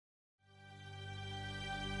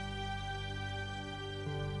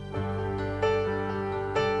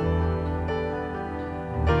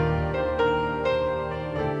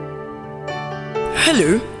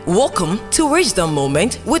Hello, welcome to Wisdom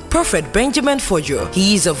Moment with Prophet Benjamin Fojo.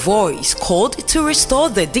 He is a voice called to restore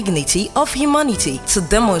the dignity of humanity, to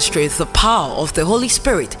demonstrate the power of the Holy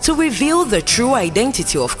Spirit, to reveal the true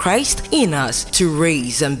identity of Christ in us, to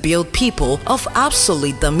raise and build people of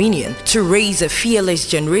absolute dominion, to raise a fearless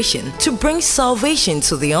generation, to bring salvation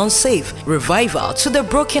to the unsaved, revival to the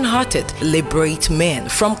brokenhearted, liberate men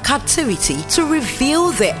from captivity, to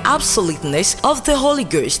reveal the absoluteness of the Holy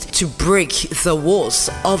Ghost, to break the walls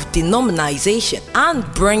of denomination and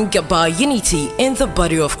bring about unity in the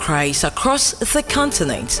body of Christ across the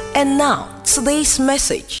continent. And now, today's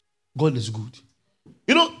message. God is good.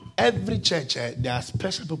 You know, every church, there are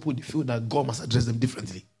special people who feel that God must address them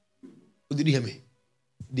differently. Did you hear me?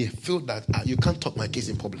 They feel that you can't talk my case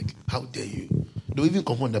in public. How dare you? Don't even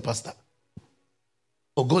confront the pastor.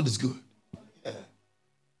 Oh, God is good. Yeah.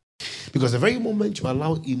 Because the very moment you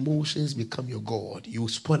allow emotions become your God, you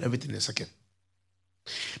spoil everything in a second.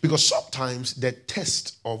 Because sometimes the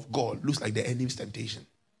test of God looks like the enemy's temptation.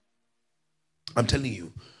 I'm telling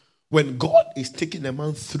you, when God is taking a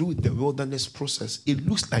man through the wilderness process, it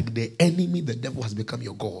looks like the enemy, the devil, has become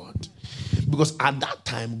your God. Because at that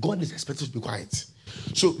time, God is expected to be quiet.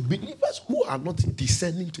 So believers who are not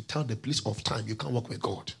discerning to tell the place of time, you can't walk with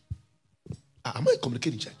God. Am I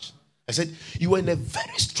communicating, church? I said, you are in a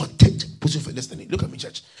very strategic position for destiny. Look at me,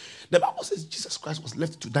 church. The Bible says Jesus Christ was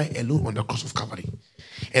left to die alone on the cross of Calvary.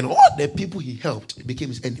 And all the people he helped became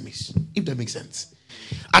his enemies, if that makes sense.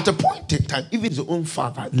 At a point in time, even his own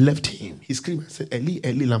father left him. He screamed and said, Eli,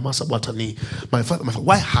 Eli, lama sabachthani. My father,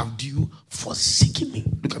 why have you forsaken me?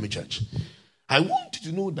 Look at me, church. I want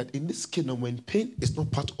you to know that in this kingdom, when pain is not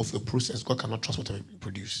part of your process, God cannot trust whatever you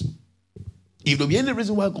produce. If there be any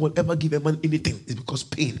reason why God ever give a man anything, it's because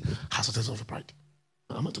pain has a sense of pride.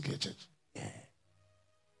 I'm not talking to church.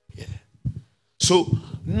 Yeah. So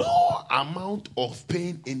no amount of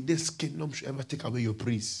pain in this kingdom should ever take away your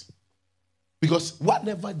praise. Because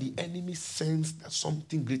whatever the enemy sense that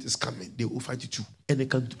something great is coming, they will fight you too. And it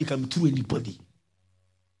can be through anybody.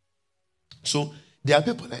 So there are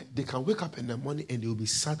people that they can wake up in the morning and they will be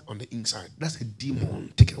sad on the inside. That's a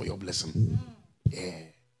demon taking away your blessing. Yeah.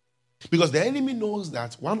 Because the enemy knows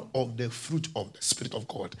that one of the fruit of the Spirit of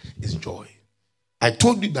God is joy. I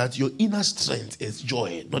told you that your inner strength is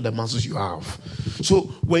joy, not the muscles you have. So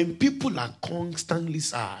when people are constantly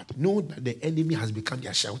sad, know that the enemy has become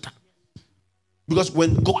their shelter. Because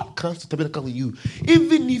when God comes to tabernacle with you,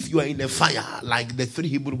 even if you are in a fire like the 3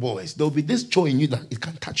 Hebrew boys, there will be this joy in you that it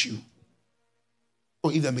can touch you.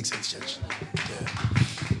 Oh, if that makes sense, church. Yeah.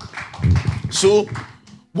 So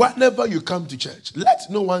whenever you come to church, let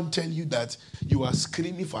no one tell you that you are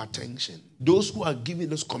screaming for attention. Those who are giving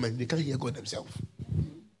those comments, they can't hear God themselves.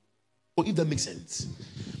 Or if that makes sense.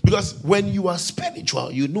 Because when you are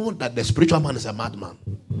spiritual, you know that the spiritual man is a madman.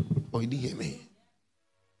 Oh, you didn't hear me?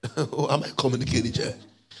 Oh, am I communicating, church?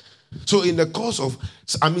 So in the course of,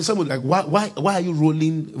 someone like, why are you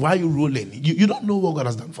rolling? Why are you rolling? You don't know what God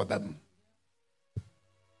has done for them.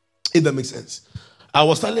 If that makes sense. I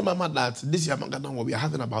was telling Mama that this year, we are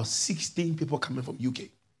having about 16 people coming from UK.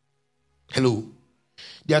 Hello.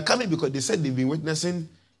 They are coming because they said they've been witnessing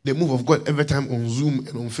the move of God every time on Zoom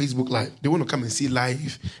and on Facebook Live. They want to come and see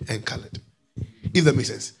live and colored. If that makes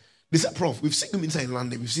sense. They said, Prof, we've seen you minister in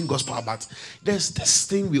London, we've seen gospel, but there's this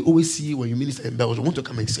thing we always see when you minister in Belgium. I want to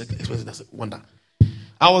come and experience that wonder.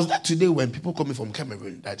 I was there today when people coming from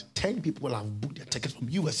Cameroon, that 10 people have booked their tickets from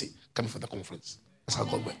USA coming for the conference. That's how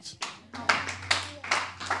God works.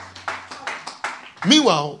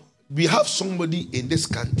 Meanwhile, we have somebody in this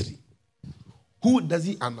country who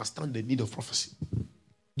doesn't understand the need of prophecy.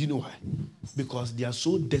 Do you know why? Because they are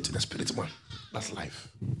so dead to the spirit man. That's life.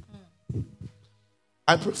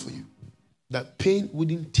 I pray for you that pain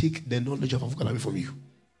wouldn't take the knowledge of God away from you.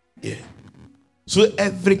 Yeah. So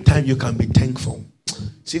every time you can be thankful.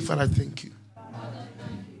 Say, Father, thank you.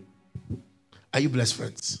 Are you blessed,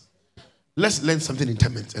 friends? Let's learn something in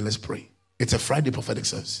 10 minutes and let's pray. It's a Friday prophetic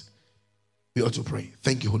service. We ought to pray.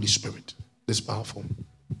 Thank you, Holy Spirit. This is powerful.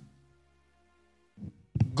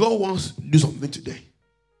 God wants to do something today.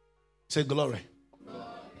 Say glory.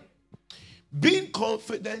 Being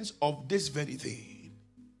confident of this very thing,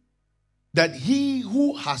 that he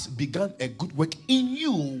who has begun a good work in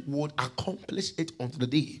you would accomplish it until the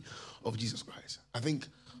day of Jesus Christ. I think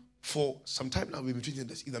for some time now we've been treating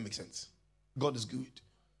this, if that makes sense. God is good.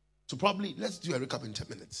 So probably let's do a recap in 10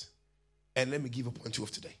 minutes. And let me give a point 2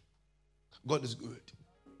 of today. God is good.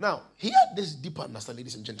 Now, hear this deeper understanding,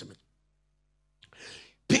 ladies and gentlemen.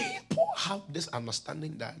 People have this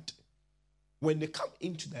understanding that when they come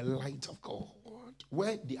into the light of God,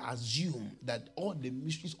 where they assume that all the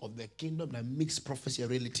mysteries of the kingdom that makes prophecy a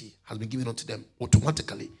reality has been given unto them,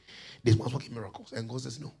 automatically they must work in miracles. And God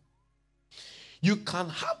says no. You can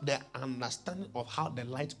have the understanding of how the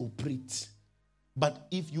light operates, but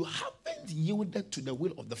if you haven't yielded to the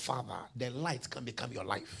will of the Father, the light can become your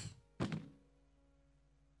life.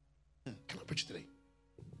 Can I preach today?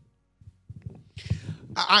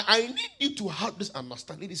 I need you to have this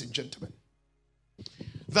understanding, ladies and gentlemen,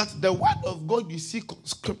 that the word of God you see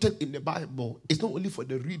conscripted in the Bible is not only for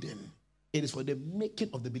the reading, it is for the making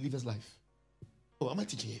of the believer's life. Oh, am I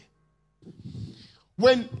teaching here?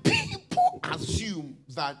 When people assume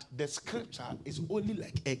that the scripture is only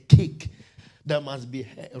like a cake that must be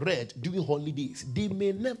read during holidays, they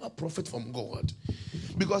may never profit from God.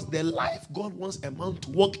 Because the life God wants a man to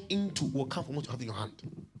walk into will come from what you have in your hand.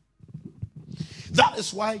 That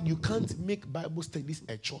is why you can't make Bible studies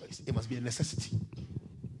a choice. It must be a necessity.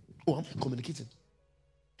 Oh, I'm communicating.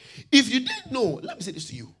 If you didn't know, let me say this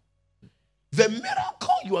to you. The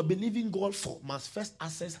miracle you are believing God for must first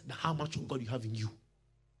assess how much of God you have in you.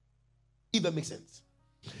 If that makes sense.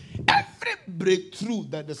 Every breakthrough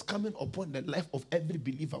that is coming upon the life of every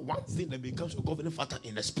believer, one thing that becomes a governing factor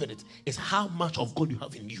in the spirit is how much of God you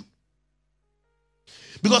have in you.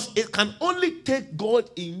 Because it can only take God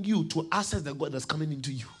in you to access the God that's coming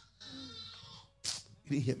into you.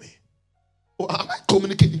 You didn't hear me? Or am I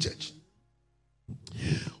communicating, church?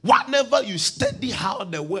 Whenever you study how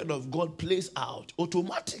the word of God plays out,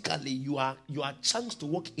 automatically you are chance to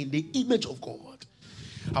walk in the image of God.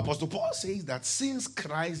 Apostle Paul says that since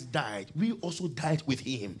Christ died, we also died with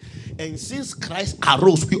him. And since Christ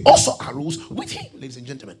arose, we also arose with him, ladies and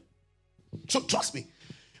gentlemen. So trust me,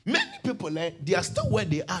 many people, they are still where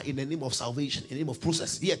they are in the name of salvation, in the name of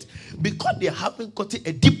process. Yet, because they haven't got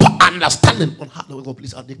a deeper understanding on how the word of God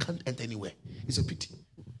plays out, they can't enter anywhere. It's a pity.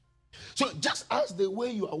 So just as the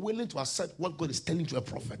way you are willing to accept what God is telling to a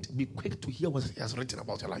prophet, be quick to hear what he has written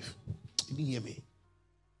about your life. You didn't hear me?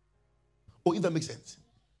 Or if that makes sense.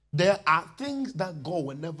 There are things that God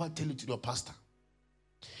will never tell you to your pastor.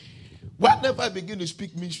 Whenever I begin to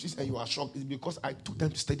speak mysteries and you are shocked, it's because I took time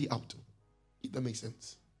to study out. If that makes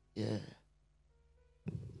sense. Yeah.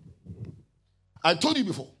 I told you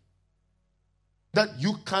before that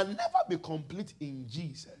you can never be complete in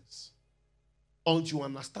Jesus until you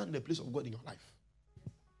understand the place of God in your life.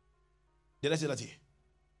 Did I say that here?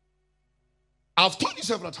 I've told you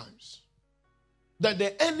several times that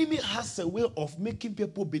the enemy has a way of making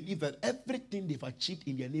people believe that everything they've achieved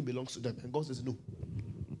in their name belongs to them. And God says, no.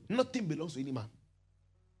 Nothing belongs to any man.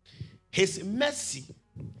 His mercy,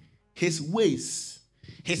 his ways,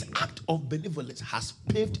 his act of benevolence has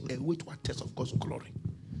paved a way to a test of God's glory.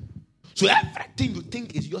 So everything you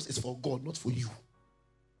think is yours is for God, not for you.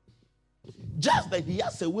 Just like he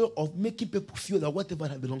has a way of making people feel that whatever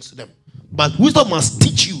that belongs to them. But wisdom must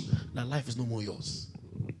teach you that life is no more yours.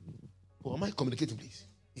 Oh, am I communicating, please?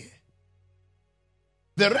 Yeah.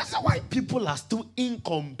 The reason why people are still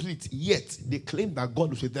incomplete, yet they claim that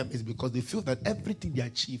God is with them, is because they feel that everything they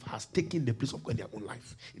achieve has taken the place of God in their own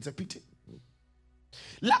life. It's a pity.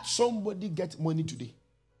 Let somebody get money today.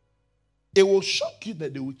 It will shock you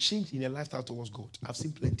that they will change in their lifestyle towards God. I've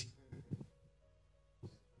seen plenty.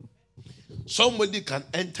 Somebody can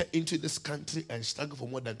enter into this country and struggle for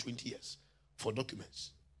more than 20 years for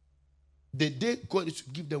documents. The day God is to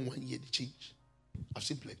give them 1 year, they change. I've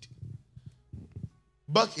seen plenty.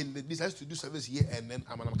 Back in the days, I used to do service here, and then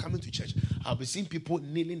when I'm coming to church, I'll be seeing people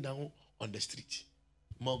kneeling down on the street.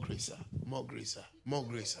 More grace, sir. More grace, sir. More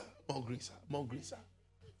grace, sir. More grace, sir. More grace, sir.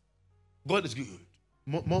 God is good.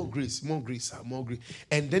 More grace, sir. More grace.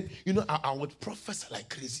 And then, I would prophesy like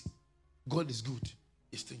crazy. God is good.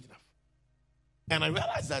 It's strange enough. And I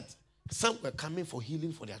realized that some were coming for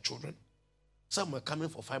healing for their children. Some were coming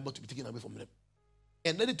for fiber to be taken away from them.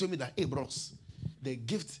 And then they told me that, hey, bros, the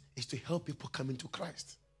gift is to help people come into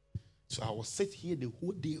Christ. So I will sit here the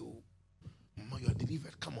whole day. Mama, you are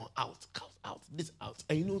delivered. Come on, out, this out.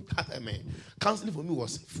 And counseling for me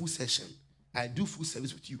was full session. I do full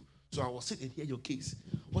service with you. So I will sit and hear your case.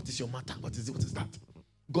 What is your matter? What is it? What is that?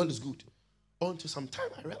 God is good. Until some time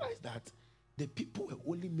I realized that the people were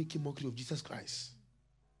only making mockery of Jesus Christ.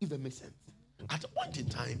 If that makes sense. At a point in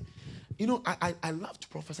time, I love to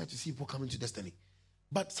prophesy to see people come into destiny.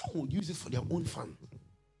 But some will use it for their own fun.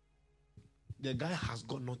 The guy has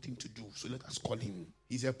got nothing to do, so let us call him.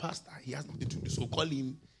 He's a pastor. He has nothing to do, so call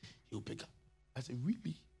him. He'll pick up. I said,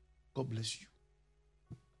 really? God bless you.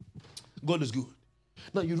 God is good.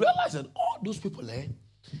 Now, you realize that all those people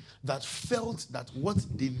that felt that what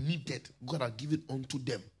they needed, God had given unto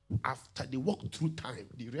them, after they walked through time,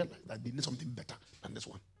 they realized that they need something better than this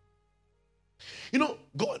one. You know,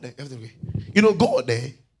 God, everything. You know, God,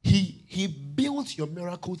 He builds your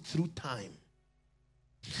miracle through time.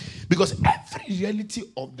 Because every reality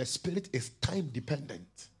of the spirit is time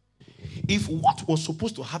dependent. If what was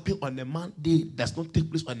supposed to happen on a Monday does not take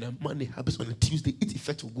place on a Monday, happens on a Tuesday, its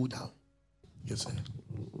effect will go down. Yes, sir.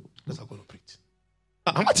 That's how God operates.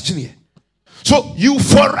 Am I teaching here? So you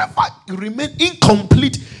forever remain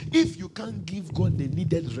incomplete if you can't give God the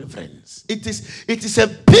needed reverence. It is a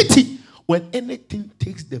pity when anything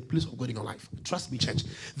takes the place of God in your life. Trust me, church.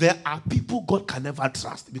 There are people God can never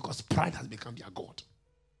trust because pride has become their God.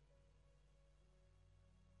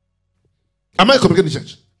 Am I communicating,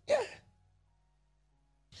 church? Yeah.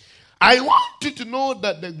 I want you to know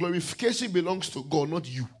that the glorification belongs to God, not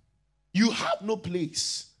you. You have no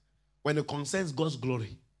place when it concerns God's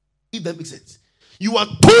glory. If that makes sense. You are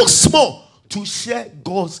too small to share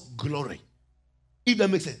God's glory. If that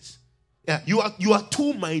makes sense. Yeah, you are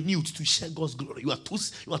too minute to share God's glory. You are too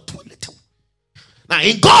little. Now,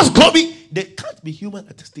 in God's glory, there can't be human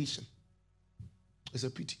attestation. It's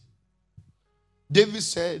a pity. David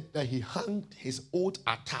said that he hung his old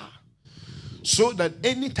attire so that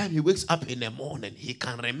anytime he wakes up in the morning, he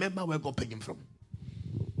can remember where God picked him from.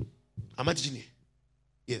 Am I teaching you?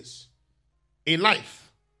 Yes. In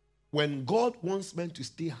life, when God wants men to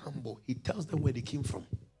stay humble, he tells them where they came from.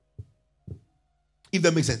 If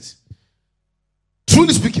that makes sense.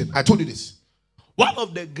 Truly speaking, I told you this. One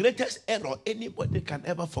of the greatest error anybody can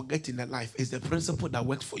ever forget in their life is the principle that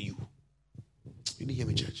works for you. You didn't hear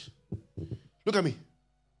me, church? Look at me.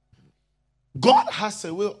 God has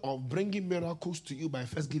a way of bringing miracles to you by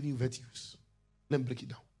first giving you virtues. Let me break it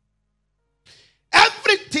down.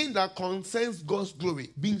 Everything that concerns God's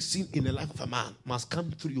glory being seen in the life of a man must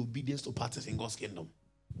come through obedience to partners in God's kingdom.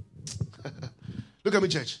 Look at me,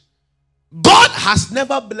 church. God has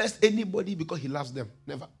never blessed anybody because he loves them.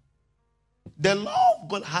 Never. The love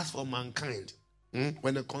God has for mankind,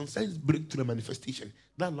 when the concerns break through the manifestation,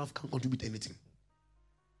 that love can't contribute anything.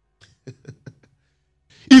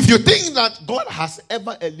 If you think that God has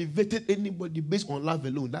ever elevated anybody based on love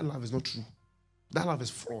alone, that love is not true. That love is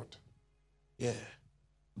fraud. Yeah.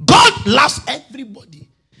 God loves everybody.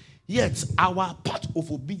 Yet our part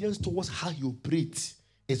of obedience towards how he operates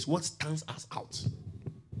is what stands us out.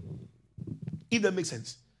 If that makes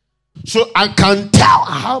sense. So I can tell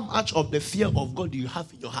how much of the fear of God you have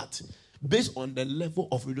in your heart based on the level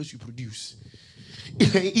of results you produce.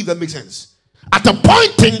 If that makes sense. At a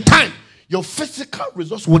point in time, your physical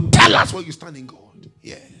results will tell us where you stand in God.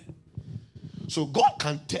 Yeah. So God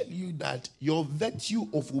can tell you that your virtue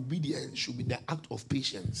of obedience should be the act of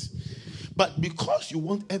patience. But because you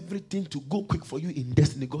want everything to go quick for you in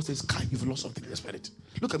destiny, God says, you've lost something in the spirit.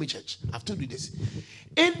 Look at me, church. I've told you this.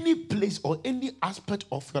 Any place or any aspect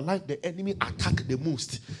of your life the enemy attack the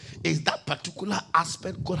most is that particular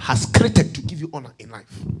aspect God has created to give you honor in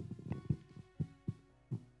life.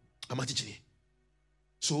 Am I teaching you?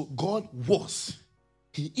 So God was,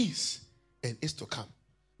 he is, and is to come.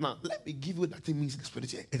 Now, let me give you what that thing means in the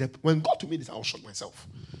spirit here. When God told me this, I was shocked myself.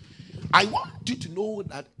 I want you to know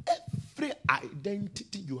that every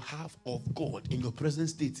identity you have of God in your present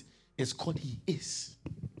state is called he is.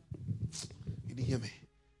 You didn't hear me?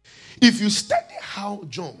 If you study how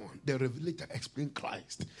John, the Revelator, explained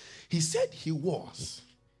Christ, he said he was,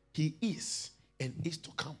 he is, and is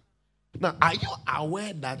to come. Now, are you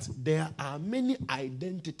aware that there are many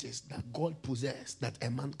identities that God possesses that a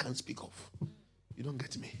man can't speak of? You don't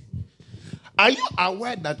get me. Are you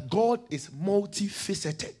aware that God is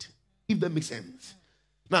multifaceted? If that makes sense.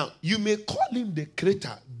 Now, you may call him the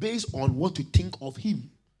creator based on what you think of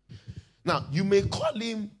him. Now, you may call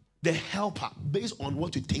him the helper based on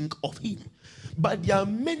what you think of him. But there are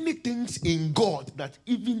many things in God that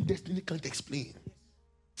even destiny can't explain.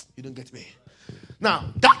 You don't get me.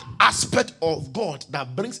 Now, that aspect of God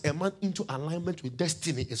that brings a man into alignment with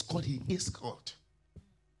destiny is called he is God.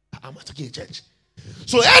 I'm not talking church.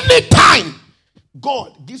 So anytime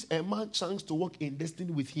God gives a man chance to walk in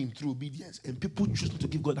destiny with him through obedience, and people choose to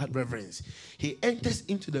give God that reverence, he enters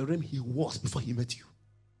into the realm he was before he met you.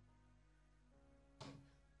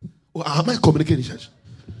 Well, am I communicating, church?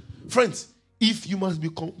 Friends, if you must be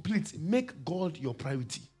complete, make God your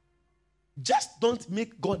priority. Just don't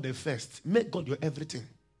make God the first. Make God your everything.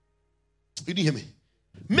 You didn't hear me?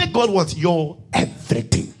 Make God what? Your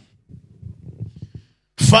everything.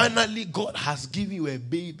 Finally, God has given you a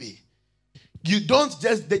baby. You don't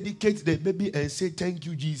just dedicate the baby and say, thank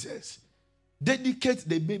you, Jesus. Dedicate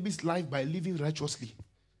the baby's life by living righteously.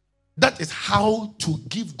 That is how to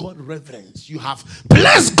give God reverence. You have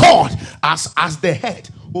placed God as the head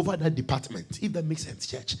over that department. If that makes sense,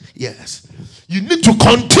 church. Yes. You need to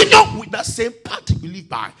continue with that same path you live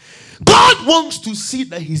by. God wants to see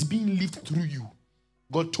that He's being lived through you.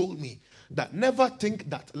 God told me that never think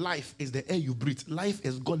that life is the air you breathe. Life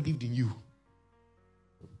is God lived in you.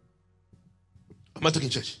 Am I talking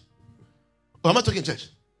church? Or am I talking church?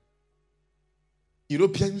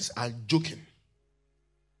 Europeans are joking.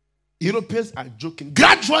 Europeans are joking.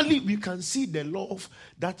 Gradually, we can see the love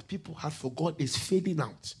that people have for God is fading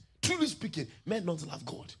out. Truly speaking, men don't love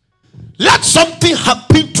God. Let something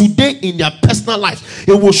happen today in their personal life.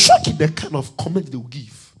 It will shock you the kind of comment they will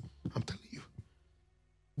give. I'm telling you.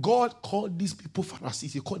 God called these people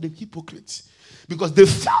Pharisees. He called them hypocrites. Because they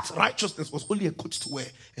felt righteousness was only a coat to wear.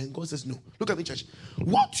 And God says, no. Look at me, church.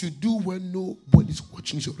 What you do when nobody's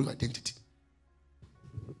watching is your real identity.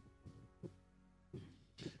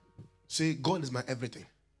 Say, God is my everything.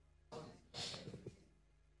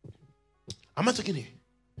 Am I talking here?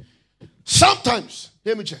 Sometimes,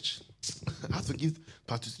 hear me, church. I have to give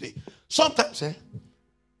part to today. Sometimes,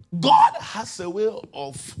 God has a way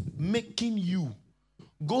of making you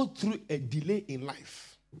go through a delay in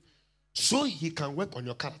life so He can work on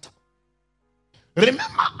your character. Remember,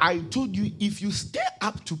 I told you, if you stay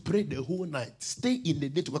up to pray the whole night, stay in the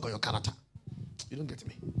day to work on your character. You don't get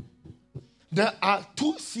me? There are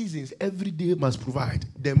 2 seasons every day must provide,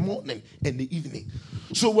 the morning and the evening.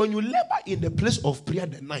 So when you labor in the place of prayer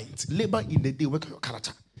the night, labor in the day, work on your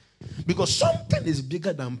character. Because something is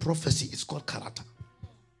bigger than prophecy. It's called character.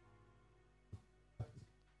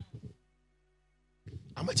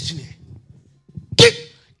 Am I teaching here?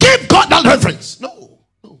 Give God that reverence. No.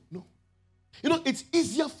 You know, it's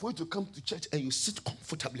easier for you to come to church and you sit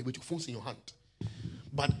comfortably with your phones in your hand.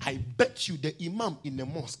 But I bet you the imam in the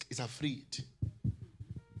mosque is afraid.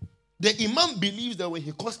 The imam believes that when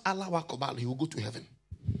he calls Allah Akbar, he will go to heaven.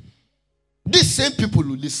 These same people,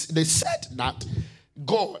 they said that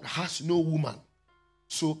God has no woman.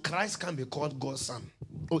 So Christ can be called God's son.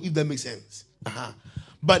 Or if that makes sense.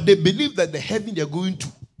 But they believe that the heaven they're going to,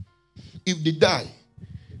 if they die,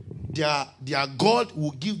 their God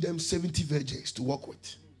will give them 70 virgins to work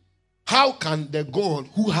with. How can the God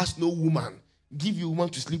who has no woman give you one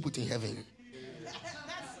to sleep with in heaven?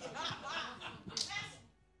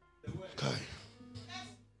 Okay.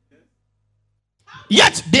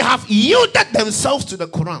 Yet they have yielded themselves to the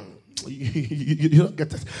Quran. You don't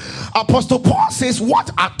get it. Apostle Paul says, what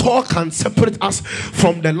at all can separate us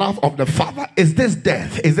from the love of the Father? Is this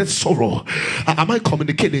death? Is this sorrow? Am I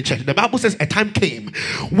communicating, church? The Bible says a time came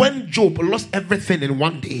when Job lost everything in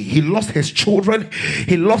one day. He lost his children,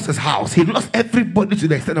 he lost his house, he lost everybody, to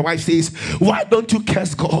the extent the wife says, why don't you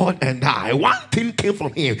curse God and die? One thing came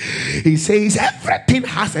from him. He says, everything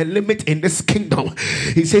has a limit in this kingdom.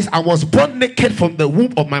 He says, I was born naked from the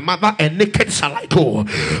womb of my mother, and naked shall I go.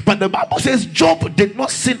 But the Bible says Job did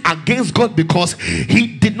not sin against God because he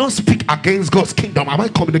did not speak against God's kingdom. Am I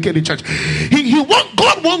communicating, church?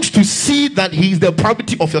 God wants to see that He is the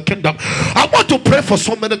priority of your kingdom. I want to pray for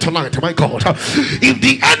somebody tonight, my God. If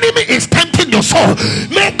the enemy is tempting your soul,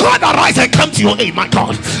 may God arise and come to your aid, my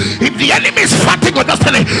God. If the enemy is fighting your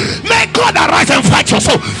destiny, may God arise and fight your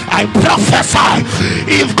soul. I prophesy,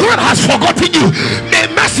 if God has forgotten you, may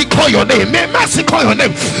mercy call your name. May mercy call your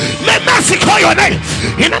name. May mercy call your name.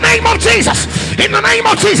 In the name of Jesus. In the name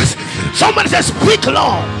of Jesus. Somebody says, speak,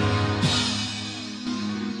 Lord.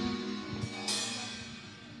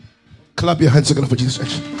 Clap your hands together for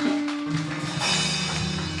Jesus.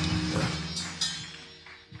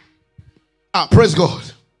 Praise God.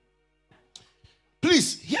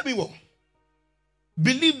 Please hear me well.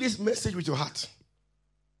 Believe this message with your heart,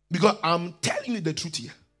 because I'm telling you the truth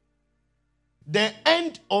here. The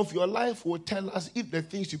end of your life will tell us if the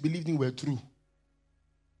things you believed in were true.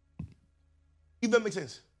 If that makes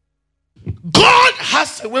sense. God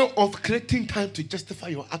has a way of creating time to justify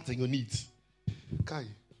your acts and your needs. Okay.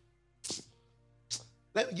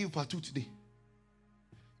 Let me give you part 2 today.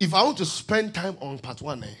 If I want to spend time on part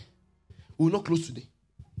 1, we will not close today.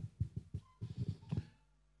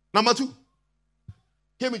 Number 2.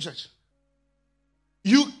 Hear me, church.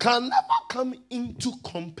 You can never come into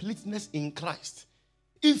completeness in Christ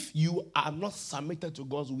if you are not submitted to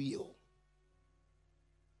God's will.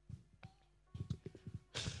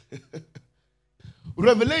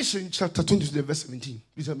 Revelation chapter 20, verse 17.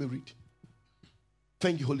 Please let me read.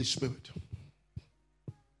 Thank you, Holy Spirit.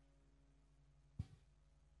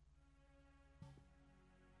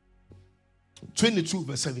 (22)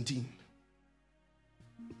 verse 17.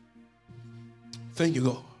 Thank you,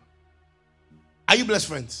 God. Are you blessed,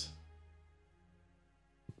 friends?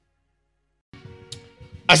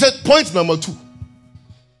 I said point number 2.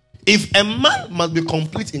 If a man must be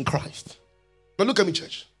complete in Christ. Now look at me,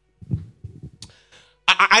 church.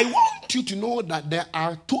 I want you to know that there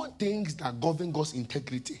are 2 things that govern God's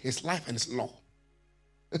integrity: his life and his law.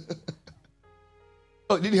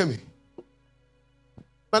 Oh, did you hear me?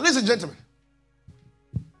 Now ladies and gentlemen,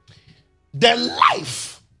 the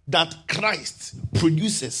life that Christ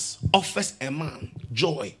produces offers a man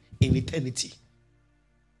joy in eternity.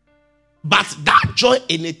 But that joy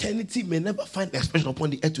in eternity may never find expression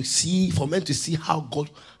upon the earth for men to see how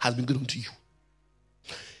God has been good unto you.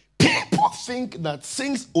 People think that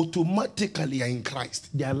since automatically are in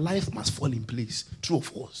Christ, their life must fall in place. True or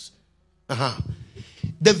false?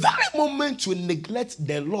 The very moment you neglect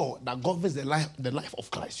the law that governs the life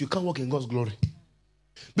of Christ, you can't walk in God's glory.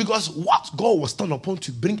 Because what God was stand upon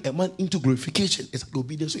to bring a man into glorification is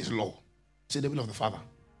obedience to his law. Say the will of the Father.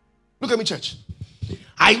 Look at me, church.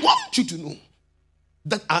 I want you to know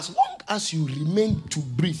that as long as you remain to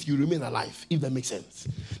breathe, you remain alive, if that makes sense.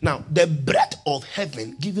 Now, the breath of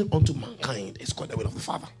heaven given unto mankind is called the will of the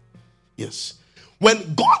Father. Yes.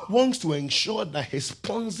 When God wants to ensure that he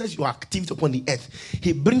sponsors your activity upon the earth,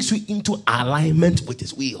 he brings you into alignment with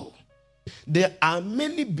his will. There are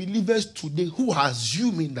many believers today who are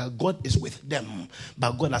assuming that God is with them,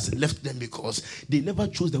 but God has left them because they never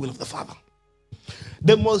chose the will of the Father.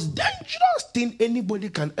 The most dangerous thing anybody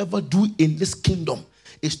can ever do in this kingdom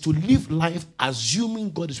is to live life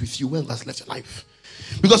assuming God is with you when God has left your life.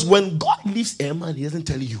 Because when God leaves a man, he doesn't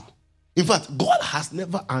tell you. In fact, God has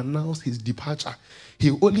never announced his departure.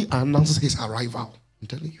 He only announces his arrival. I'm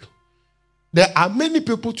telling you. There are many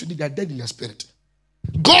people today that are dead in their spirit.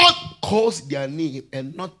 God calls their name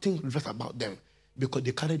and nothing reveals about them because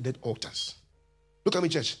they carry dead altars. Look at me,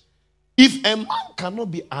 church. If a man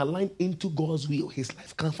cannot be aligned into God's will, his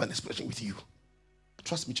life can't find expression with you.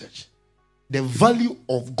 Trust me, church. The value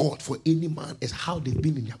of God for any man is how they've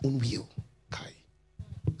been in their own will. Kai.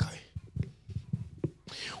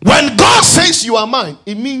 When God says you are mine,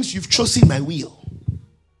 it means you've chosen my will.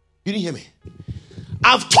 You didn't hear me?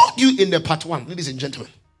 I've told you in the part 1, ladies and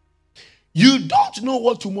gentlemen, you don't know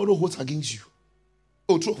what tomorrow holds against you.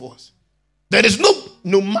 Oh, true of us. There is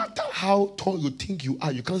no matter how tall you think you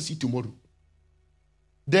are, you can't see tomorrow.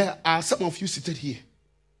 There are some of you seated here.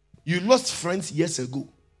 You lost friends years ago.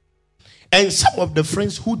 And some of the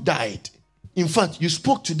friends who died, in fact, you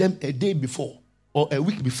spoke to them a day before, or a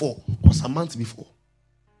week before, or some months before.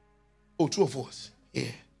 Oh, true of us.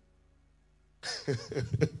 Yeah.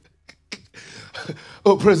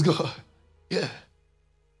 Oh, praise God. Yeah.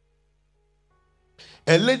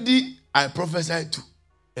 A lady I prophesied to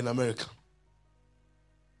in America.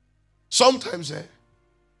 Sometimes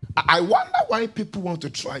I wonder why people want to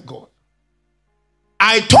try God.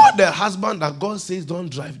 I told the husband that God says don't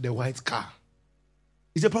drive the white car.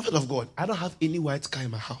 He's a prophet of God. I don't have any white car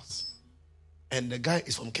in my house. And the guy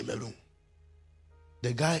is from Cameroon.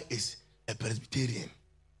 The guy is a Presbyterian.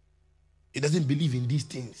 He doesn't believe in these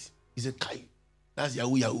things. He's a Kai. That's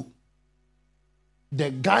Yahoo Yahoo. The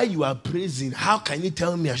guy you are praising, how can you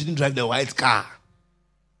tell me I shouldn't drive the white car?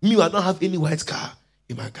 Me, I don't have any white car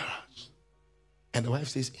in my garage. And the wife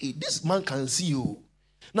says, hey, this man can see you.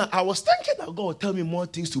 Now, I was thinking that God would tell me more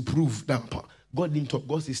things to prove that God didn't talk.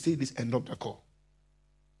 God said, say this and drop the call.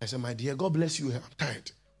 I said, my dear, God bless you. I'm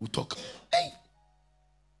tired. We'll talk. Hey,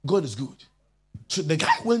 God is good. So the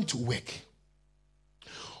guy went to work.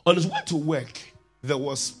 On his way to work, there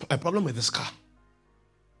was a problem with his car.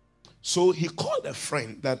 So he called a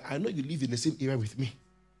friend that I know you live in the same area with me.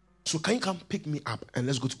 So can you come pick me up and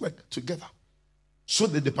let's go to work together? So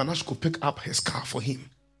that the panache could pick up his car for him.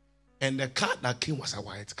 And the car that came was a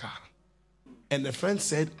white car. And the friend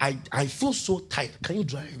said, I feel so tired. Can you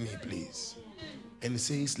drive me, please? And he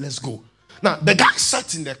says, let's go. Now, the guy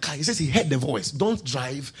sat in the car. He says he heard the voice. Don't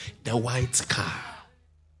drive the white car.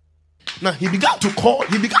 Now, he began to call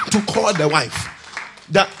the wife.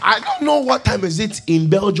 That I don't know what time is it in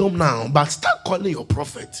Belgium now, but start calling your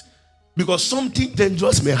prophet. Because something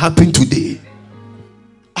dangerous may happen today.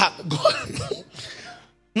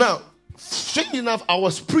 Now, strange enough, I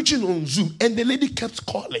was preaching on Zoom and the lady kept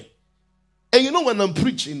calling. And you know when I'm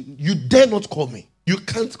preaching, you dare not call me. You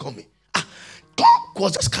can't call me. God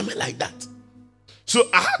was just coming like that. So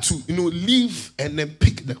I had to, leave and then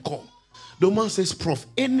pick the call. The man says, Prof,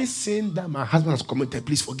 any sin that my husband has committed,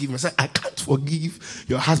 please forgive me. I said, I can't forgive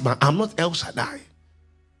your husband. I'm not El Shaddai.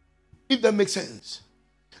 If that makes sense.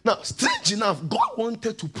 Now, strange enough, God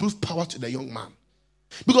wanted to prove power to the young man.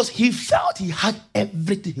 Because he felt he had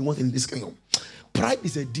everything he wanted in this kingdom. Pride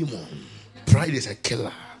is a demon. Pride is a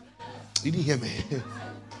killer. You didn't hear me?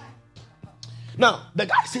 Now, the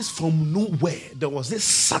guy says from nowhere, there was this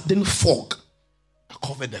sudden fog that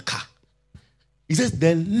covered the car. He says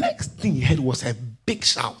the next thing he heard was a big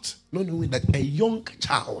shout, not knowing that a young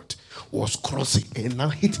child was crossing and now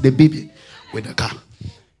hit the baby with the car.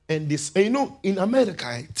 And this, you know, in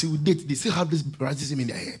America, till date, they still have this racism in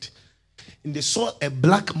their head. And they saw a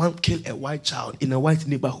black man kill a white child in a white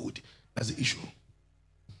neighborhood. That's the issue.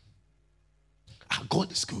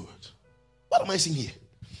 God is good. What am I saying here?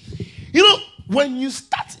 You know, when you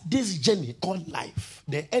start this journey called life,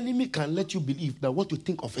 the enemy can let you believe that what you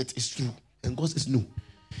think of it is true. And God says no.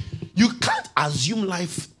 You can't assume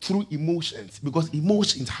life through emotions because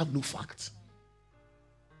emotions have no facts.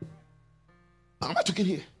 Am I talking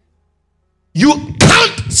here? You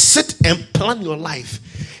can't sit and plan your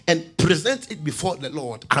life and present it before the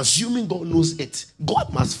Lord, assuming God knows it.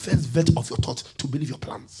 God must first vet of your thoughts to believe your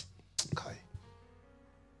plans. Okay.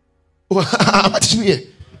 Am I teaching here?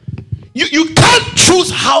 You can't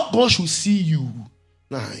choose how God should see you.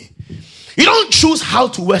 Nah. You don't choose how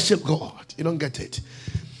to worship God. You don't get it.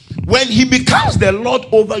 When He becomes the Lord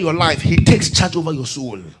over your life, He takes charge over your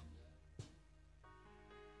soul.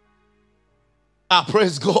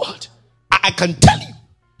 Praise God. I can tell you,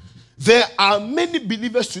 there are many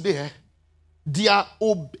believers today, their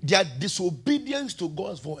disobedience to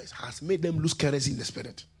God's voice has made them lose currency in the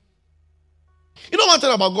spirit. You know one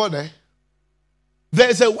thing about God,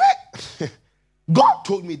 There's a way. God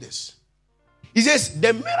told me this. He says,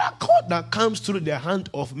 the miracle that comes through the hand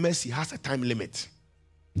of mercy has a time limit.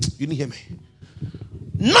 You didn't hear me?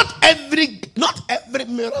 Not every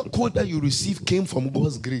miracle that you receive came from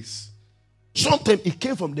God's grace. Sometimes it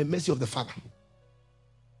came from the mercy of the Father.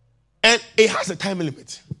 And it has a time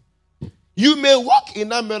limit. You may walk in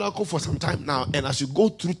that miracle for some time now, and as you go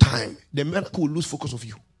through time, the miracle will lose focus of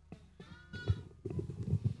you.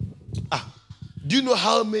 Do you know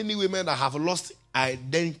how many women that have lost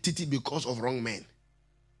identity because of wrong men?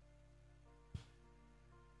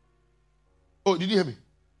 Oh, did you hear me?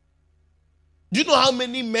 Do you know how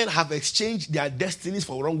many men have exchanged their destinies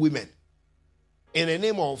for wrong women? In the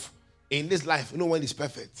name of, in this life, no one is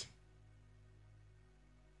perfect.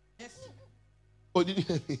 Yes. Oh, did you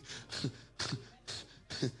hear me?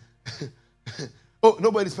 Oh,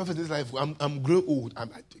 nobody's perfect in this life. I'm growing old. I'm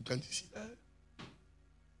 26.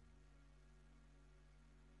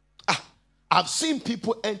 I've seen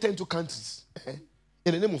people enter into countries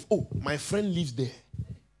in the name of, oh, my friend lives there.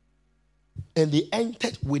 And they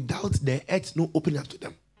entered without the earth no opening up to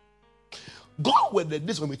them. God were the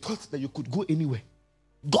days when we thought that you could go anywhere.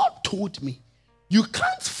 God told me, you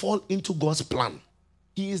can't fall into God's plan.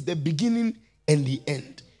 He is the beginning and the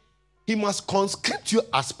end. He must conscript you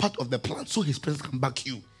as part of the plan so His presence can back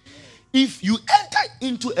you. If you enter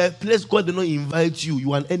into a place God did not invite you,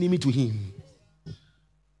 you are an enemy to Him.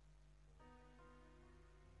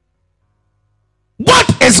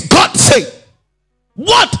 What is God saying?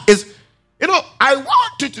 What is... You know, I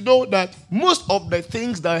want you to know that most of the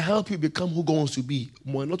things that help you become who God wants to be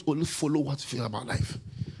will not only follow what you feel about life.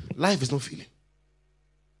 Life is not feeling.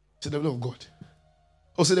 Say the word of God.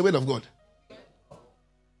 Or say the word of God.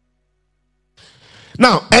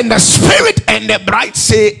 Now, and the Spirit and the bride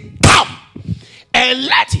say, come. And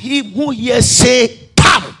let him who hears say,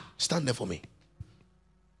 come. Stand there for me.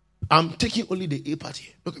 I'm taking only the A part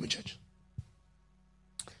here. Look at me, church.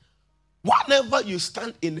 Whenever you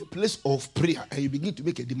stand in a place of prayer and you begin to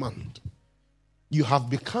make a demand, you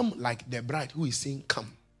have become like the bride who is saying,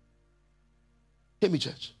 come. Hear me,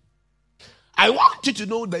 church. I want you to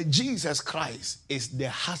know that Jesus Christ is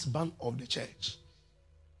the husband of the church.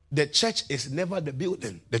 The church is never the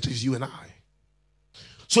building. The church is you and I.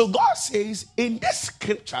 So God says in this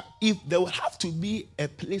scripture, if there will have to be a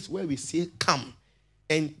place where we say come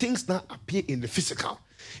and things now appear in the physical,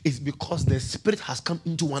 it's because the Spirit has come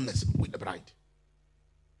into oneness with the bride.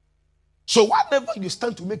 So whenever you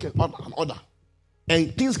stand to make an order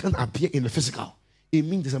and things can appear in the physical, it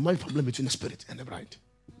means there's a marriage problem between the Spirit and the bride.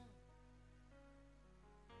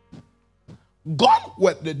 God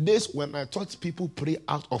were the days when I taught people pray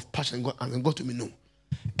out of passion and God to me, no.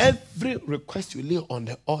 Every request you lay on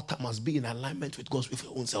the altar must be in alignment with God's with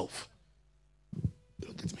your own self. You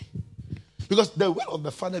don't get me? Because the will of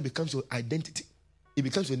the Father becomes your identity. It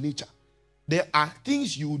becomes your nature. There are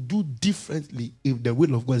things you do differently if the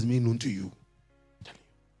will of God is made known to you.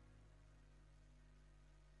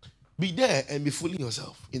 Be there and be fooling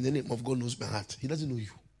yourself in the name of God knows my heart. He doesn't know you.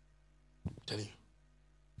 I'm telling you.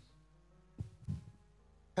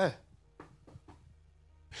 Hey.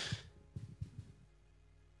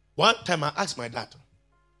 One time I asked my dad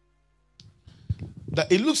that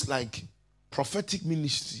it looks like prophetic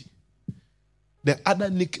ministry The other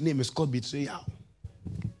nickname is called betrayal.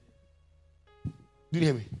 Do you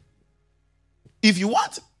hear me? If you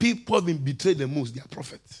want people who have been betrayed the most, they are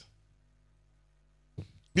prophets.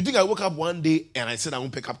 You think I woke up one day and I said I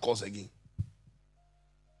won't pick up calls again? You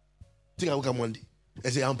think I woke up one day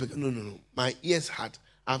and say I won't pick up? No. My ears hurt.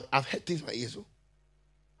 I've heard things in my ears.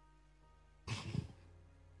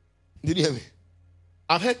 Did you hear me?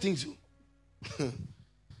 I've heard things.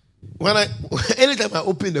 Anytime I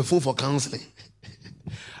open the phone for counseling,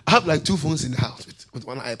 I have like 2 phones in the house with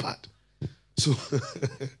one iPad. So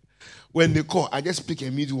when they call, I just pick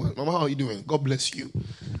a mute one. Mama, how are you doing? God bless you.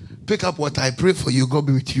 Pick up what I pray for you. God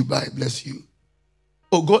be with you. Bye. Bless you.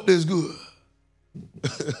 Oh, God is good.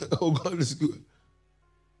 Oh, God is good.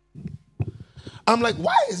 I'm like,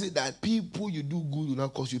 why is it that people you do good will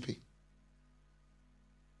not cost you pay?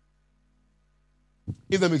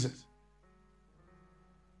 If that makes sense.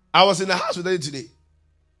 I was in the house with Daddy today,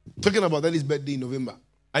 talking about Daddy's birthday in November.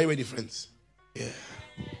 Are you ready, friends? Yeah.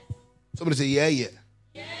 Somebody say, yeah.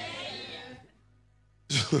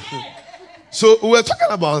 So we were talking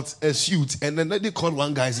about a suit, and then Daddy called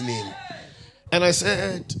one guy's name. And I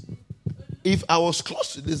said, if I was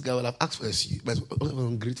close to this guy, I would have asked for a suit. But I was an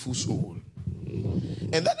ungrateful soul.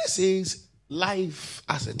 And Daddy says, life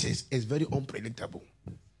as it is very unpredictable.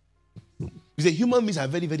 You say human beings are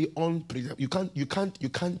very, very unpredictable. You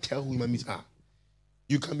can't tell who human beings are.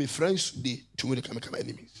 You can be friends today, tomorrow they can become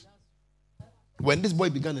enemies. When this boy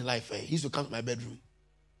began in life, he used to come to my bedroom.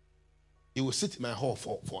 He would sit in my hall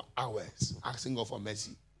for hours, asking God for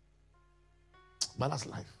mercy. But that's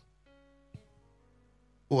life.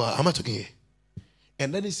 Well, am I talking here?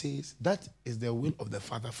 And then he says, that is the will of the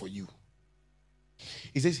Father for you.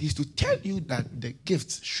 He says, he's to tell you that the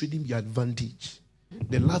gifts shouldn't be your advantage.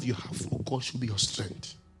 The love you have for God should be your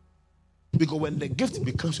strength. Because when the gift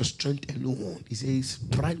becomes your strength alone, he says,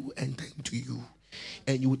 pride will enter into you.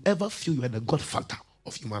 And you will ever feel you are the godfather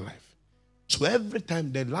of human life. So every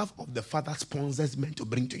time the love of the Father sponsors meant to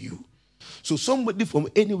bring to you. So somebody from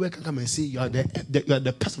anywhere can come and say you are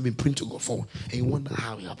the person you've been praying to God for. And you wonder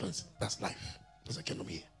how it happens. That's life. That's a kingdom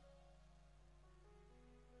here.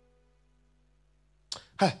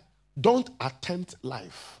 Hey, don't attempt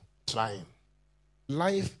life trying.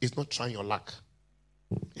 Life is not trying your luck.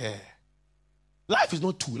 Yeah. Life is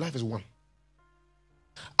not 2, life is 1.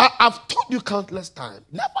 I've told you countless times,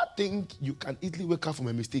 never think you can easily wake up from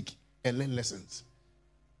a mistake and learn lessons.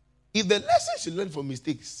 If the lessons you learn from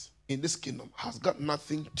mistakes in this kingdom has got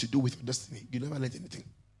nothing to do with your destiny, you never learned anything.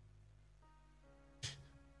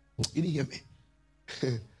 You didn't hear me?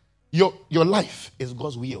 Your life is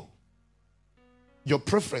God's will. Your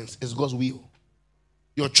preference is God's will.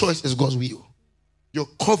 Your choice is God's will. Your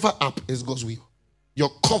cover up is God's will. Your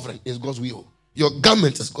covering is God's will. Your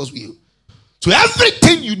garment is God's will. So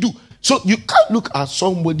everything you do, so you can't look at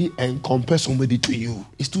somebody and compare somebody to you.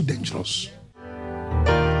 It's too dangerous.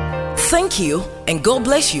 Thank you, and God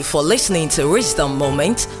bless you for listening to Wisdom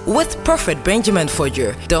Moment with Prophet Benjamin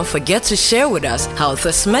Fodjo. Don't forget to share with us how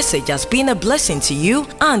this message has been a blessing to you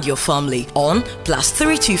and your family on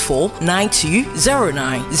 +324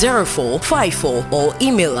 9209 0454 or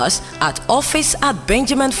email us at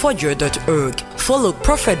office@benjaminfodjo.org. Follow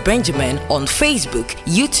Prophet Benjamin on Facebook,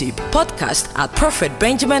 YouTube, podcast at Prophet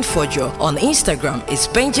Benjamin Fodjo. On Instagram is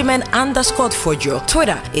Benjamin_Fodjo.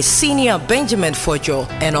 Twitter is Senior Benjamin Fodjo.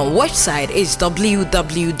 And on website is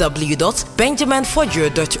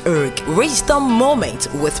www.benjaminfodjo.org. Wisdom Moment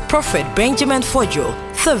with Prophet Benjamin Fodjo.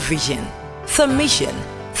 The vision, the mission,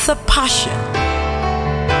 the passion.